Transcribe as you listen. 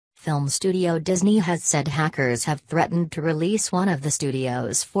Film studio Disney has said hackers have threatened to release one of the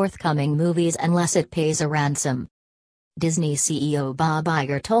studio's forthcoming movies unless it pays a ransom. Disney CEO Bob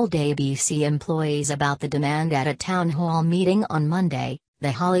Iger told ABC employees about the demand at a town hall meeting on Monday,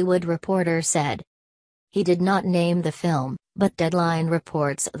 The Hollywood Reporter said. He did not name the film, but Deadline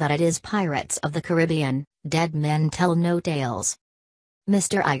reports that it is Pirates of the Caribbean, Dead Men Tell No Tales.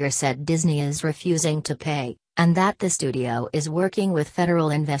 Mr. Iger said Disney is refusing to pay, and that the studio is working with federal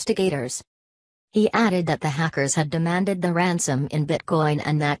investigators. He added that the hackers had demanded the ransom in Bitcoin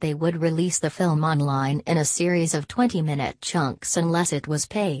and that they would release the film online in a series of 20-minute chunks unless it was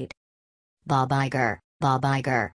paid. Bob Iger,